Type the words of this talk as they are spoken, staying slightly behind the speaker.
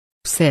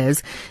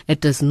says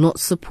it does not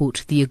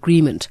support the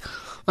agreement.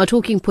 Our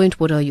talking point,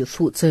 what are your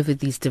thoughts over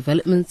these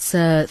developments?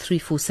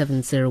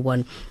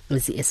 34701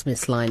 is the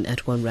SMS line at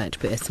R1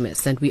 per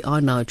SMS. And we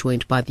are now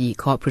joined by the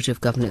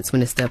Co-operative Governance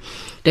Minister,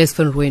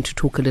 Royen, to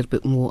talk a little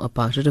bit more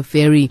about it. A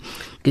very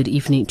good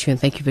evening to you,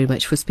 and thank you very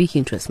much for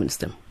speaking to us,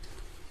 Minister.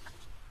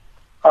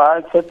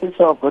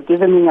 So good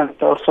evening, and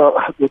also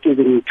good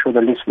evening to the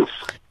listeners.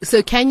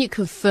 So can you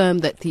confirm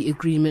that the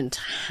agreement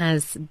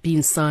has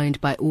been signed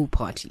by all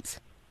parties?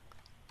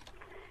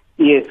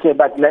 Yes,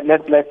 but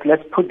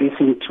let's put this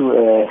into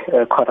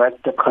a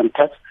correct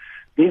context.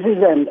 This is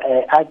an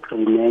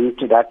agreement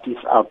that is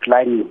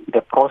outlining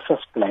the process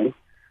plan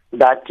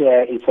that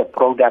is a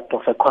product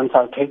of a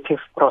consultative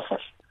process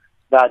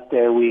that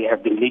we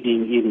have been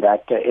leading in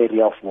that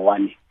area of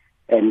Vuwani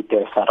and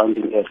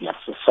surrounding areas.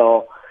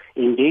 So,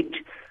 indeed,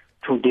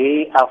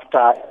 today, after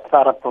a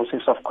thorough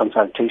process of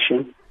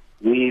consultation,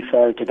 we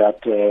felt that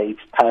it's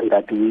time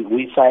that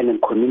we sign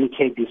and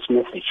communicate this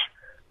message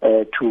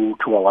to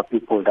our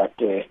people that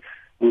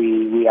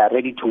we are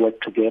ready to work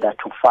together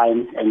to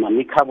find an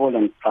amicable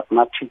and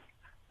pragmatic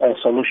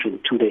solution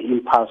to the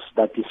impasse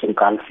that is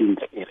engulfing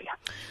the area.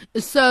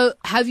 So,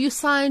 have you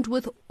signed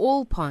with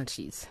all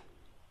parties,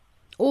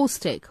 all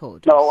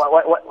stakeholders? No,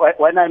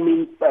 when I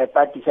mean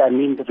parties, I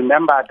mean,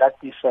 remember that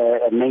is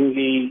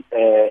mainly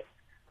a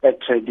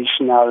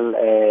traditional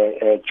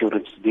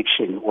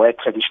jurisdiction where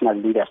traditional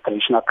leaders,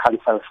 traditional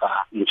councils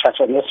are in charge.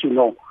 And as you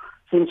know,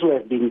 since we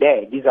have been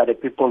there, these are the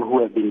people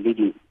who have been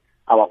leading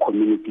our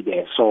community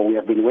there. So we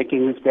have been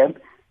working with them.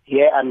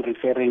 Here I'm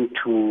referring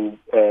to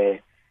the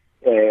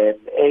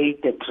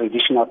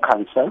traditional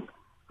council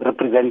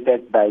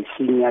represented by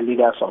senior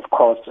leaders, of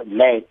course,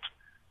 led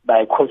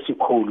by Khosi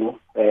Khulu,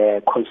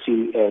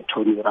 Khosi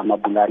Tony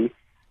Ramabulani.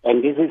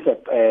 And this is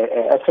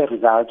as a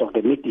result of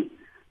the meeting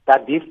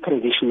that these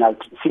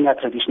senior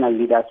traditional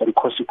leaders and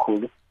Khosi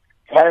Khulu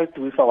held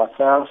with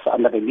ourselves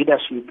under the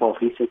leadership of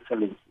His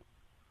Excellency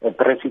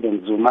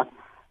President Zuma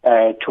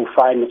to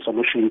find a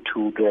solution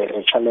to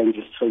the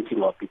challenges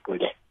facing our people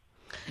there.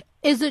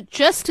 Is it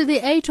just the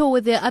 8, or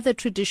were there other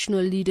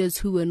traditional leaders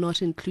who were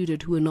not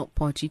included, who were not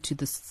party to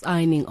the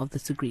signing of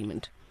this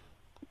agreement?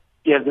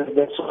 Yes,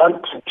 there's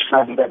one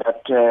traditional leader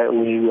that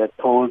we were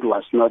told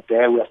was not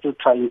there. We are still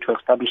trying to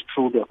establish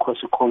through the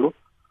Khosi Khulu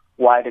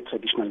why the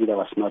traditional leader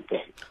was not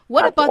there.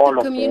 What about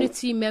the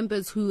community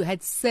members who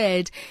had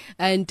said,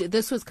 and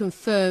this was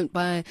confirmed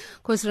by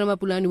Khosi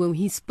Ramabulani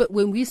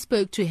when we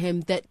spoke to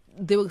him, that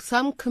there were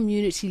some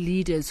community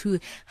leaders who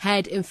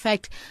had in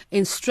fact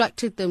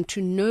instructed them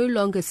to no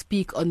longer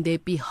speak on their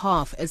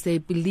behalf, as they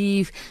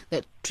believe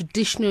that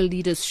traditional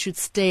leaders should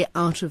stay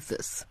out of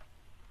this?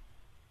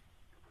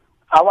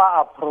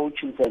 Our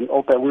approach is an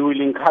open. We will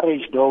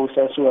encourage those,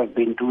 as we have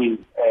been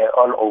doing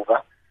all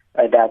over,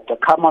 that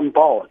come on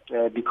board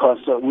because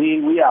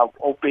we are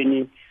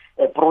opening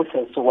a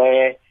process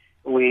where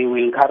we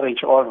will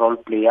encourage all role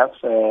players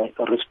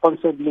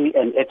responsibly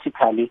and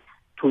ethically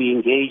to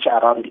engage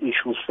around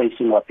issues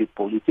facing our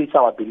people. It is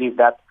our belief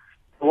that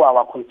through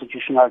our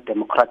constitutional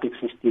democratic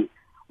system,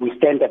 we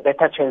stand a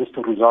better chance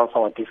to resolve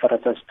our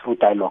differences through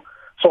dialogue.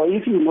 So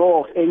if you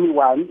know of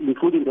anyone,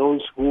 including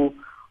those who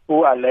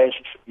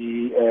allege to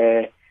be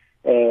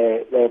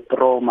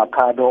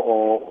pro-Makado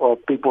or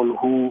people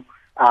who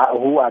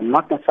are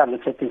not necessarily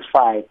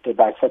satisfied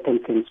by certain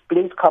things,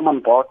 please come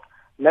on board.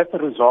 Let's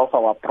resolve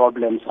our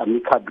problems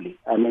amicably.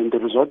 I mean, the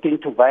resorting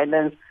to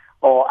violence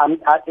or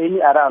any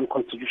other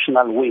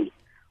unconstitutional way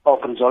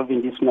of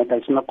resolving this matter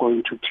is not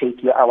going to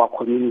take our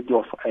community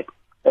of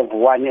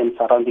Vuwani and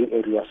surrounding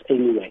areas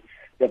anywhere.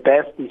 The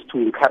best is to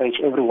encourage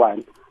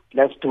everyone.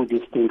 Let's do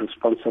this thing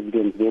responsibly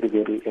and very,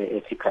 very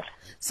ethically.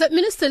 So,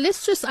 Minister,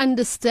 let's just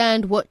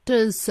understand, what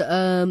does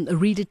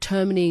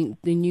redetermining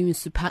the new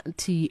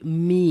municipality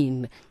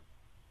mean?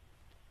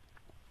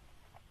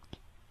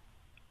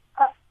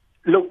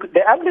 Look,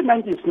 the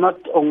agreement is not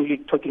only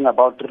talking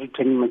about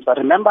redeterminants, but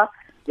remember,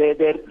 there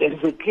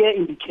is a clear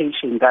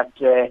indication that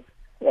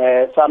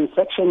some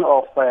section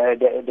of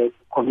the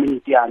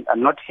community are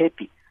not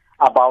happy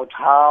about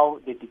how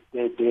the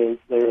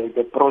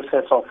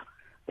process of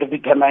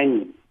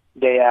redetermining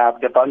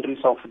the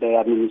boundaries of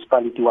their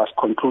municipality was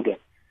concluded.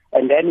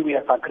 And then we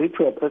have agreed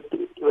to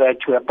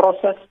a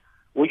process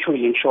which will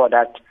ensure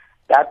that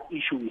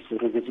issue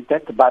is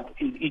revisited, but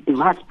it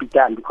must be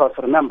done because,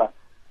 remember,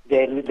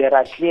 there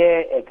are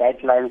clear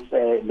guidelines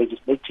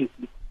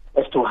legislatively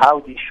as to how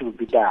this should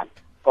be done,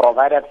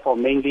 provided for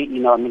mainly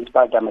in our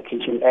Municipal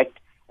Demarcation Act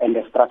and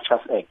the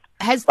Structures Act.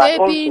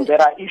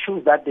 There are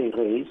issues that they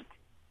raised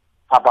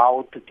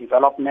about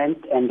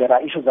development, and there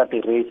are issues that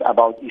they raise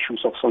about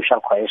issues of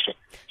social cohesion.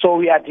 So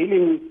we are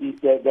dealing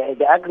with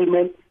the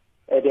agreement,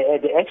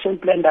 the action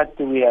plan that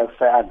we have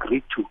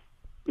agreed to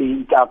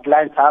It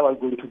outlines how we're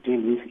going to deal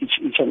with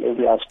each and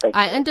every aspect.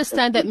 I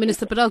understand that,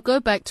 Minister, but I'll go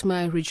back to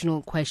my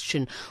original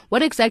question.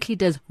 What exactly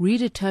does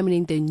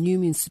redetermining the new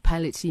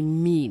municipality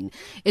mean?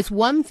 It's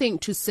one thing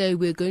to say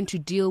we're going to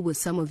deal with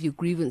some of your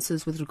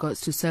grievances with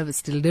regards to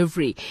service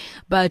delivery,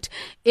 but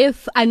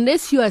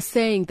unless you are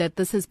saying that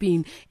this has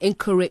been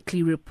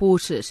incorrectly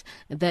reported,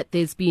 that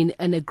there's been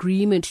an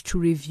agreement to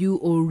review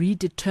or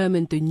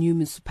redetermine the new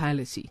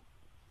municipality.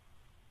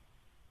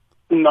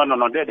 No.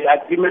 The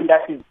agreement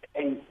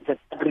the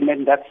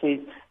agreement that says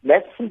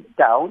let's sit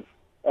down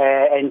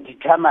and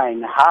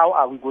determine how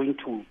are we going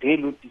to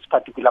deal with this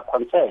particular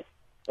concern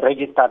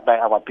registered by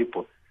our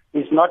people.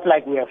 It's not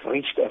like we have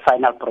reached a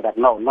final product.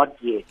 No, not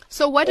yet.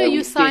 So what are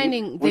you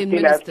signing then, Minister? We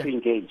still have to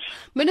engage.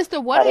 Minister,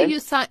 what are you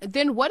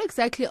then what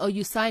exactly are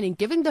you signing,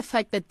 given the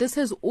fact that this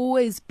has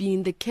always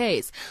been the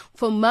case?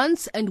 For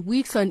months and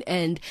weeks on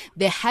end,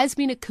 there has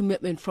been a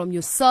commitment from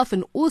yourself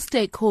and all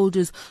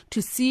stakeholders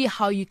to see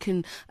how you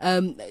can,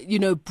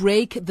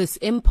 break this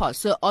impasse.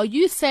 So are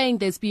you saying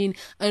there's been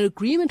an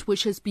agreement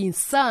which has been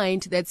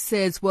signed that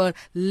says, well,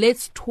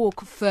 let's talk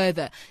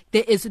further?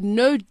 There is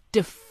no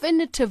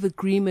definitive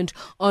agreement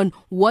on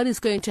what is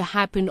going to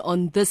happen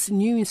on this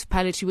new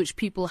municipality which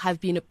people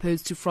have been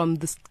opposed to from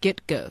the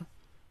get-go?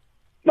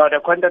 No, the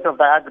content of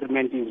the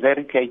agreement is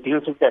very clear. It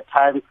deals with the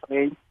time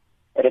frame,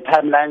 the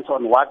timelines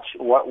on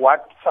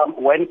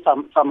when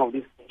some of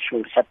these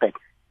should happen.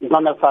 It's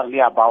not necessarily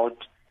about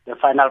the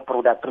final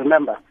product.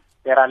 Remember,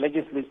 there are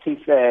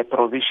legislative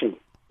provisions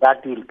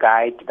that will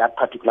guide that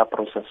particular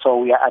process. So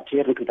we are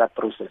adhering to that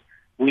process.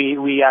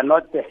 We are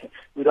not.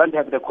 We don't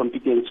have the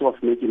competence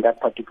of making that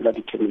particular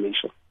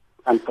determination,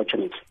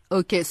 unfortunately.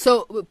 Okay,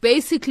 so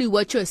basically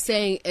what you're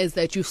saying is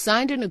that you've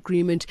signed an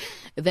agreement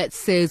that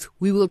says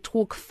we will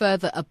talk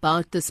further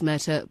about this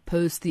matter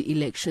post the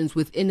elections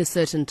within a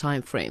certain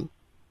time frame.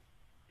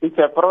 It's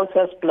a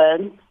process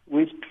plan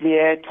with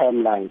clear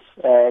timelines.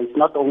 It's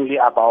not only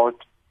about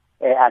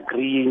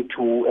agreeing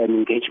to an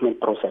engagement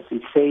process.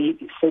 It's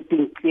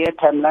setting clear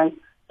timelines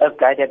as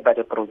guided by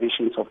the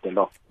provisions of the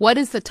law. What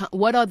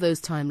are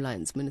those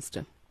timelines,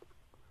 Minister?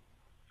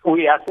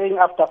 We are saying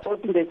after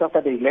 14 days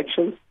after the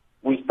elections,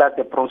 we start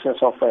the process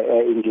of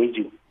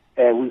engaging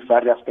with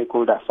various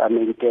stakeholders.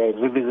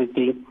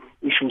 Revisiting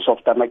issues of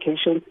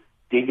demarcation,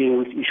 dealing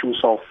with issues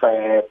of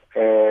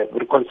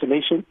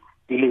reconciliation,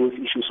 dealing with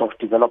issues of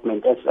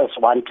development as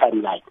one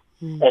timeline.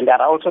 And there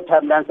are also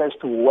timelines as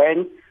to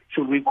when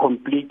should we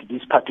complete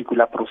this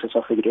particular process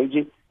of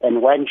engaging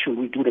and when should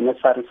we do the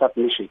necessary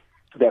submission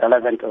to the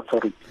relevant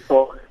authority.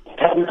 So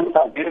timelines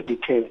are very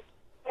detailed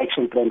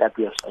action plan that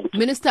we have signed.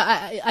 Minister,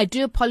 I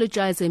do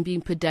apologize in being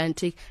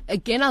pedantic.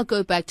 Again, I'll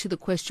go back to the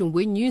question.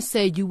 When you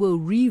say you will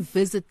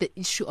revisit the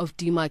issue of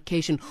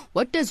demarcation,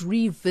 what does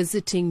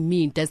revisiting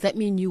mean? Does that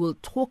mean you will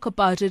talk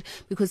about it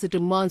because the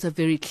demands are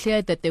very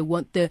clear that they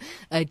want the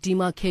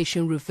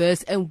demarcation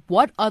reversed? And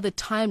what are the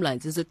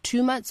timelines? Is it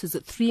 2 months? Is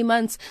it 3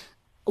 months?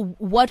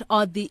 What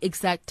are the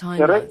exact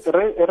timelines?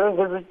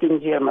 Revisiting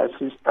here, my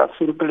sister,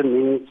 simply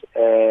means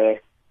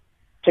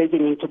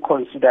taking into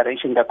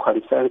consideration the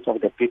concerns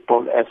of the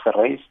people as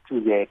raised to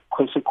the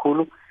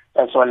Consul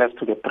as well as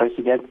to the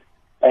President,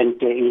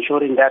 and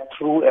ensuring that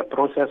through a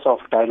process of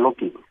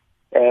dialoguing,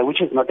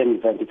 which is not an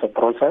event, it's a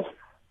process,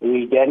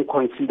 we then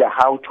consider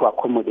how to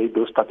accommodate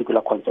those particular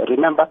concerns.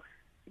 Remember,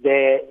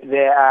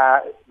 there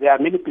are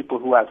many people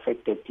who are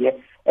affected here,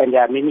 and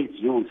there are many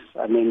views,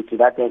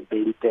 that have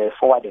been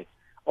forwarded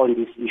on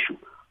this issue,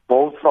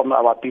 both from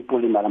our people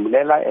in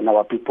Malamulela and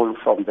our people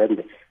from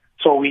Vhembe.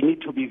 So we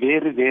need to be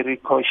very, very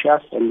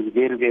cautious and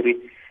very, very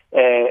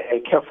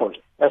careful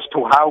as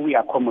to how we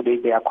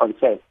accommodate their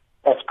concerns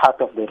as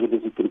part of the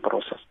revisiting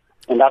process.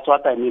 And that's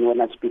what I mean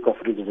when I speak of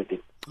revisiting.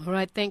 All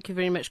right. Thank you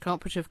very much,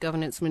 Co-operative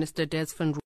Governance Minister Vhembe.